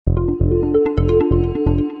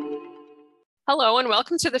Hello and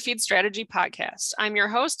welcome to the Feed Strategy Podcast. I'm your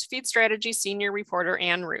host, Feed Strategy Senior Reporter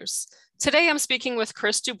Ann Roos. Today I'm speaking with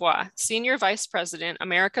Chris Dubois, Senior Vice President,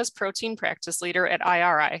 America's Protein Practice Leader at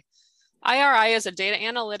IRI. IRI is a data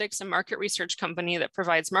analytics and market research company that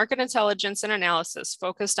provides market intelligence and analysis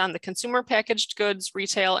focused on the consumer packaged goods,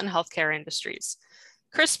 retail, and healthcare industries.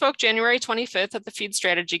 Chris spoke January 25th at the Feed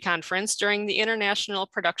Strategy Conference during the International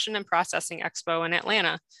Production and Processing Expo in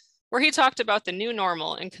Atlanta, where he talked about the new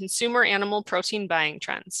normal and consumer animal protein buying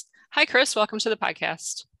trends. Hi, Chris. Welcome to the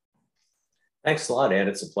podcast. Thanks a lot, Ann.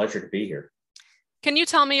 It's a pleasure to be here. Can you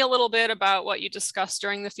tell me a little bit about what you discussed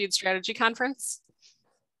during the Feed Strategy Conference?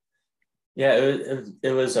 Yeah,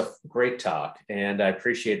 it was a great talk, and I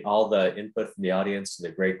appreciate all the input from the audience and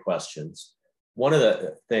the great questions. One of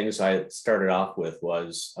the things I started off with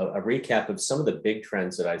was a recap of some of the big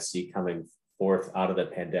trends that I see coming forth out of the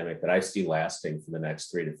pandemic that I see lasting for the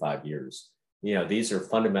next 3 to 5 years. You know, these are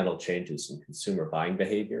fundamental changes in consumer buying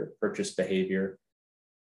behavior, purchase behavior,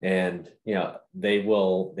 and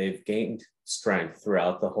they've gained strength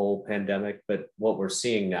throughout the whole pandemic. But what we're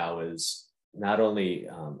seeing now is not only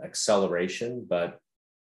acceleration, but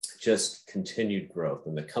just continued growth.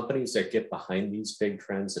 And the companies that get behind these big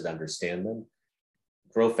trends and understand them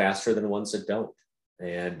grow faster than ones that don't.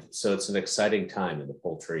 And so it's an exciting time in the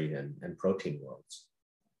poultry and protein worlds.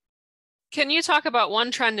 Can you talk about one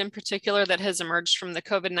trend in particular that has emerged from the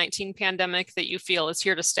COVID-19 pandemic that you feel is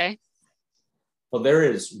here to stay? Well, there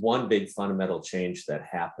is one big fundamental change that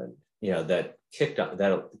happened, that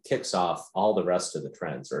kicks off all the rest of the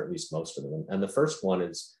trends, or at least most of them. And the first one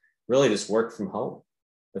is really just work from home.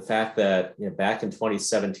 The fact that back in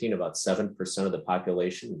 2017, about 7% of the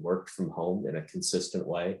population worked from home in a consistent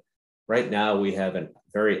way. Right now, we have a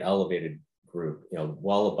very elevated group,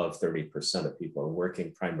 well above 30% of people are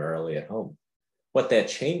working primarily at home. What that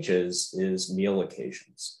changes is meal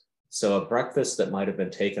occasions. So a breakfast that might have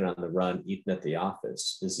been taken on the run, eaten at the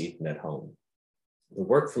office, is eaten at home. The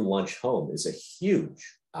work from lunch home is a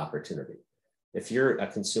huge opportunity. If you're a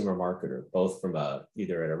consumer marketer, both from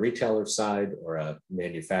either at a retailer side or a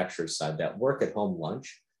manufacturer side, that work at home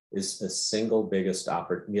lunch is the single biggest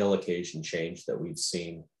meal occasion change that we've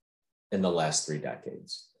seen in the last 3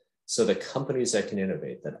 decades. So the companies that can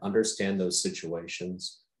innovate, that understand those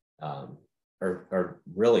situations, are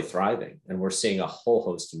really thriving. And we're seeing a whole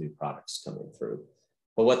host of new products coming through.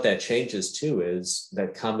 But what that changes too is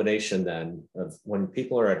that combination then of when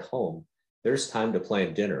people are at home, there's time to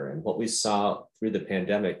plan dinner. And what we saw through the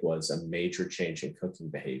pandemic was a major change in cooking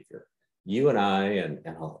behavior. You and I and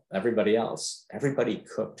everybody else, everybody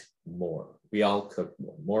cooked more. We all cooked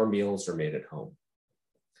more. More meals are made at home.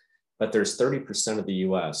 But there's 30% of the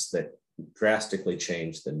US that drastically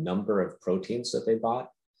changed the number of proteins that they bought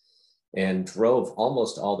and drove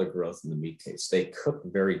almost all the growth in the meat case. They cooked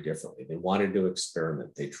very differently. They wanted to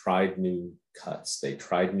experiment. They tried new cuts. They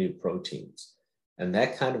tried new proteins. And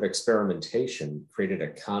that kind of experimentation created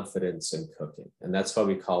a confidence in cooking. And that's why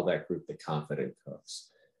we call that group the confident cooks.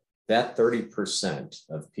 That 30%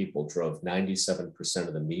 of people drove 97%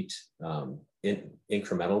 of the meat in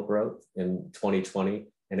incremental growth in 2020,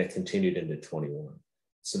 and it continued into 21.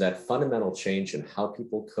 So that fundamental change in how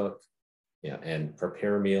people cook, and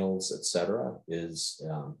prepare meals, et cetera, is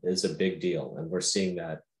a big deal. And we're seeing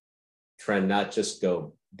that trend not just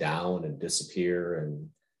go down and disappear and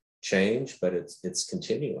change, but it's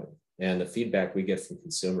continuing. And the feedback we get from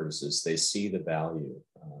consumers is they see the value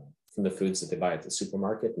from the foods that they buy at the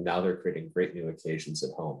supermarket. And now they're creating great new occasions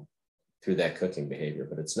at home through that cooking behavior.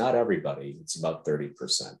 But it's not everybody. It's about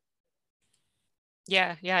 30%.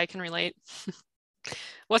 Yeah, I can relate.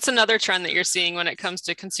 What's another trend that you're seeing when it comes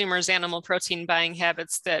to consumers' animal protein buying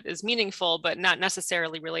habits that is meaningful, but not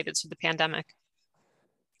necessarily related to the pandemic?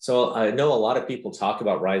 So I know a lot of people talk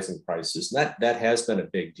about rising prices. That has been a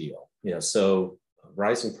big deal. So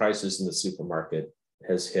rising prices in the supermarket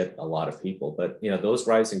has hit a lot of people, but those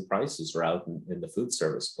rising prices are out in the food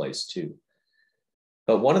service place too.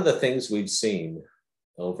 But one of the things we've seen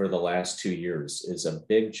over the last 2 years is a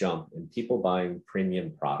big jump in people buying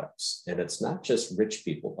premium products. And it's not just rich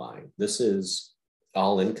people buying. This is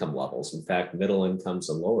all income levels. In fact, middle incomes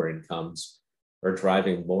and lower incomes are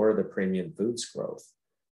driving more of the premium foods growth.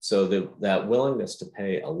 So that willingness to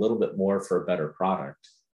pay a little bit more for a better product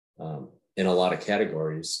in a lot of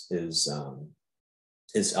categories is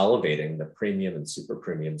elevating the premium and super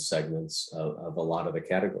premium segments of a lot of the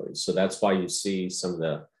categories. So that's why you see some of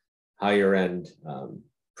the higher end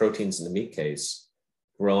proteins in the meat case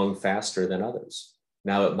growing faster than others.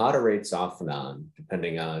 Now it moderates off and on,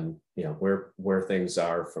 depending on where things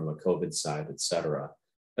are from a COVID side, et cetera.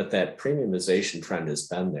 But that premiumization trend has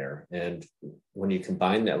been there. And when you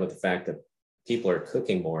combine that with the fact that people are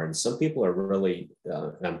cooking more, and some people are really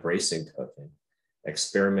embracing cooking,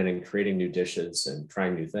 experimenting, creating new dishes, and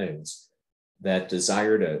trying new things. That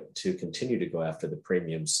desire to continue to go after the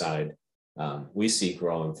premium side, we see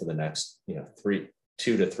growing for the next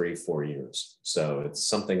 2 to 3, 4 years. So it's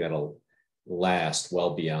something that'll last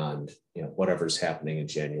well beyond whatever's happening in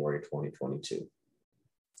January 2022.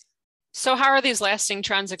 So how are these lasting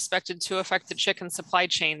trends expected to affect the chicken supply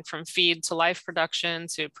chain from feed to live production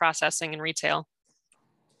to processing and retail?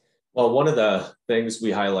 Well, one of the things we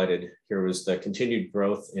highlighted here was the continued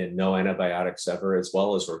growth in no antibiotics ever, as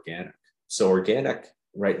well as organic. So organic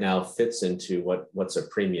right now fits into what's a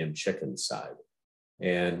premium chicken side.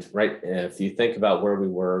 And if you think about where we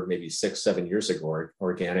were maybe 6, 7 years ago,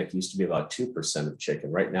 organic used to be about 2% of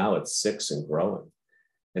chicken. Right now it's 6% and growing.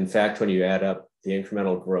 In fact, when you add up the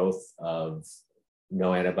incremental growth of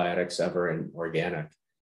no antibiotics ever and organic,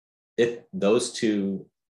 those two,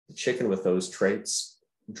 the chicken with those traits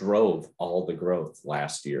drove all the growth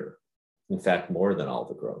last year. In fact, more than all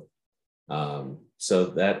the growth. So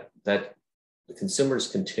that the consumers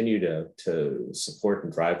continue to support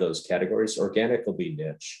and drive those categories. Organic will be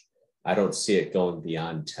niche. I don't see it going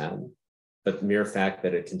beyond 10, but the mere fact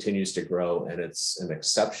that it continues to grow and it's an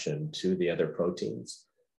exception to the other proteins,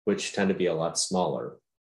 which tend to be a lot smaller.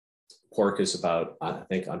 Pork is about, I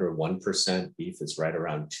think, under 1%. Beef is right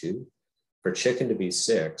around 2%. For chicken to be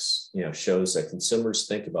 6%, shows that consumers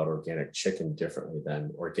think about organic chicken differently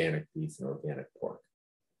than organic beef and organic pork.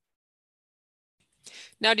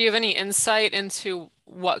 Now, do you have any insight into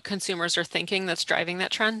what consumers are thinking that's driving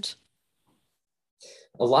that trend?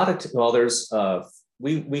 We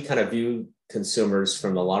kind of view consumers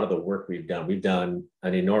from a lot of the work we've done. We've done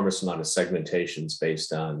an enormous amount of segmentations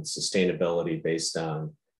based on sustainability, based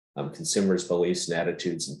on consumers' beliefs and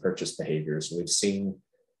attitudes and purchase behaviors. And we've seen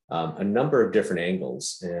a number of different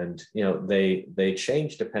angles, and they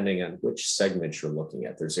change depending on which segment you're looking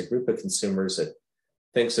at. There's a group of consumers that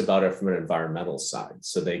thinks about it from an environmental side.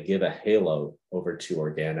 So they give a halo over to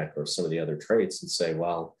organic or some of the other traits and say,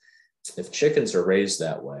 well, if chickens are raised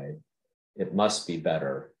that way, it must be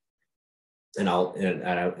better. And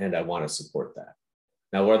I want to support that.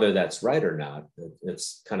 Now, whether that's right or not,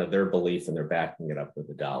 it's kind of their belief and they're backing it up with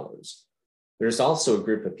the dollars. There's also a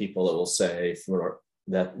group of people that will say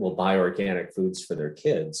that will buy organic foods for their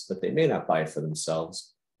kids, but they may not buy it for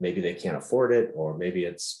themselves. Maybe they can't afford it, or maybe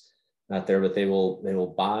it's not there, but they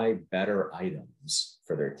will buy better items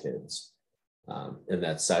for their kids in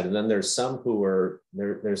that side. And then there's some who are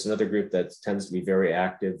there's another group that tends to be very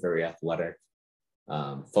active, very athletic,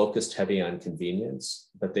 focused heavy on convenience,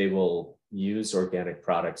 but they will use organic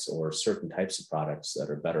products or certain types of products that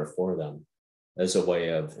are better for them as a way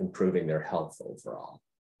of improving their health overall.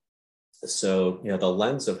 So, the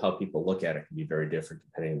lens of how people look at it can be very different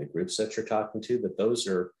depending on the groups that you're talking to, but those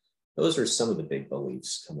are some of the big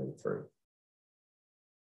beliefs coming through.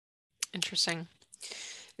 Interesting.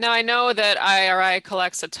 Now, I know that IRI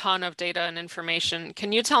collects a ton of data and information.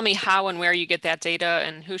 Can you tell me how and where you get that data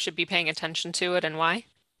and who should be paying attention to it and why?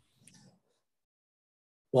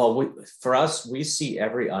 Well, for us, we see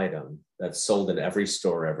every item that's sold in every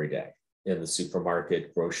store every day in the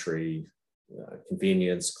supermarket, grocery,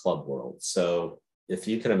 convenience, club world. So if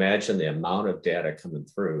you can imagine the amount of data coming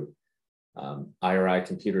through, IRI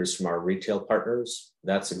computers from our retail partners,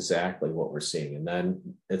 that's exactly what we're seeing. And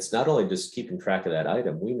then it's not only just keeping track of that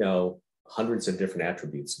item, we know hundreds of different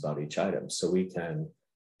attributes about each item. So we can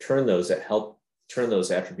turn those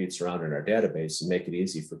attributes around in our database and make it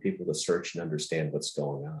easy for people to search and understand what's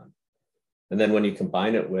going on. And then when you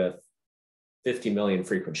combine it with 50 million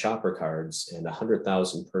frequent shopper cards and a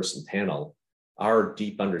 100,000 person panel, our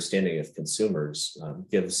deep understanding of consumers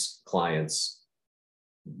gives clients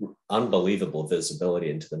unbelievable visibility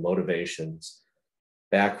into the motivations,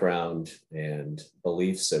 background, and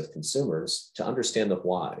beliefs of consumers to understand the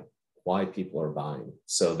why people are buying.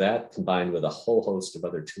 So that, combined with a whole host of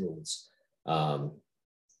other tools,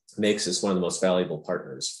 makes us one of the most valuable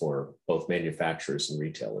partners for both manufacturers and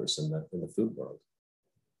retailers in the food world.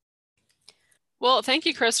 Well, thank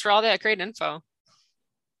you, Chris, for all that great info.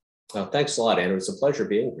 Thanks a lot, Andrew. It's a pleasure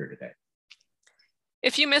being here today.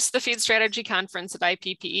 If you missed the Feed Strategy Conference at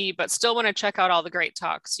IPPE, but still want to check out all the great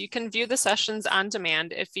talks, you can view the sessions on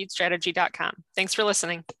demand at feedstrategy.com. Thanks for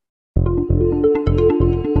listening.